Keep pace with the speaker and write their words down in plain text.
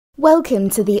Welcome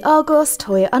to the Octonauts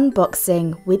Toy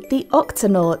unboxing with the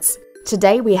Octonauts.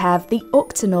 Today we have the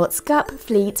Octonauts Gup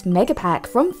Fleet Mega Pack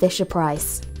from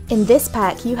Fisher-Price. In this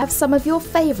pack you have some of your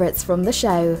favourites from the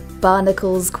show,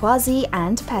 Barnacles, Quasi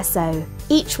and Peso.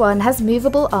 Each one has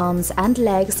movable arms and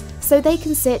legs so they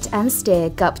can sit and steer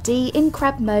Gup D in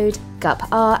crab mode, Gup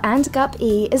R and Gup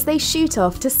E as they shoot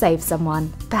off to save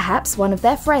someone. Perhaps one of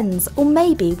their friends, or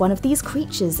maybe one of these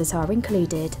creatures that are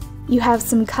included. You have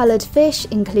some coloured fish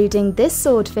including this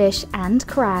swordfish and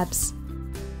crabs.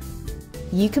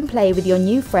 You can play with your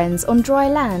new friends on dry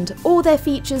land, or their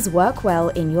features work well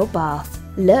in your bath.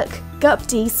 Look, Gup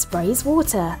D sprays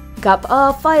water, Gup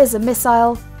R fires a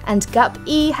missile, and Gup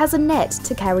E has a net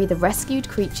to carry the rescued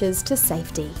creatures to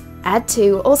safety. Add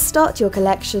to or start your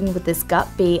collection with this Gup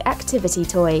B activity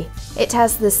toy. It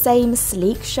has the same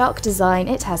sleek shark design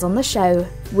it has on the show,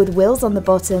 with wheels on the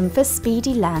bottom for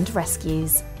speedy land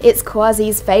rescues. It's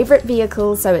Quasi's favourite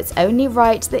vehicle, so it's only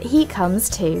right that he comes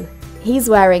too. He's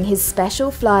wearing his special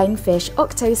flying fish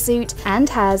octo suit and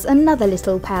has another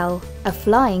little pal, a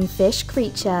flying fish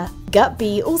creature. Gup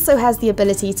B also has the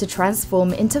ability to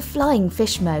transform into flying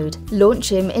fish mode.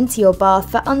 Launch him into your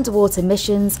bath for underwater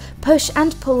missions, push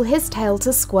and pull his tail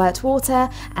to squirt water,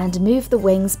 and move the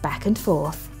wings back and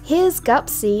forth. Here's Gup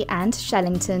C and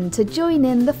Shellington to join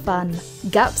in the fun.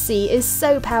 Gup C is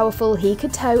so powerful he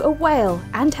could tow a whale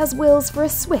and has wheels for a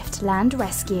swift land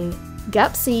rescue.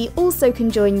 Gup C also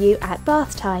can join you at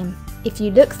bath time. If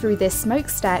you look through this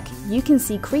smokestack, you can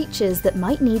see creatures that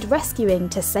might need rescuing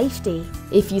to safety.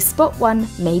 If you spot one,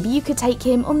 maybe you could take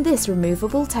him on this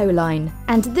removable tow line.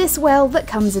 And this whale that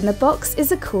comes in the box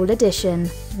is a cool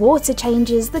addition. Water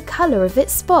changes the colour of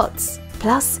its spots.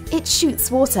 Plus, it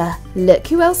shoots water. Look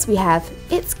who else we have,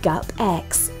 it's Gup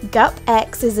X. Gup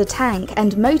X is a tank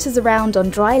and motors around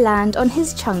on dry land on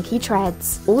his chunky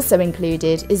treads. Also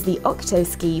included is the Octo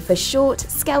Ski for short,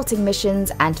 scouting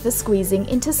missions and for squeezing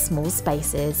into small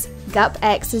spaces. Gup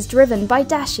X is driven by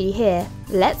Dashi here.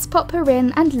 Let's pop her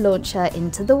in and launch her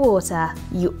into the water.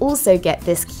 You also get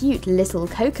this cute little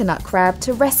coconut crab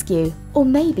to rescue, or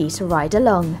maybe to ride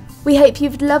along. We hope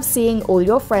you've loved seeing all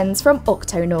your friends from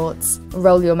Octonauts.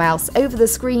 Roll your mouse over the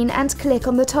screen and click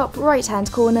on the top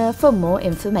right-hand corner for more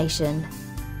information.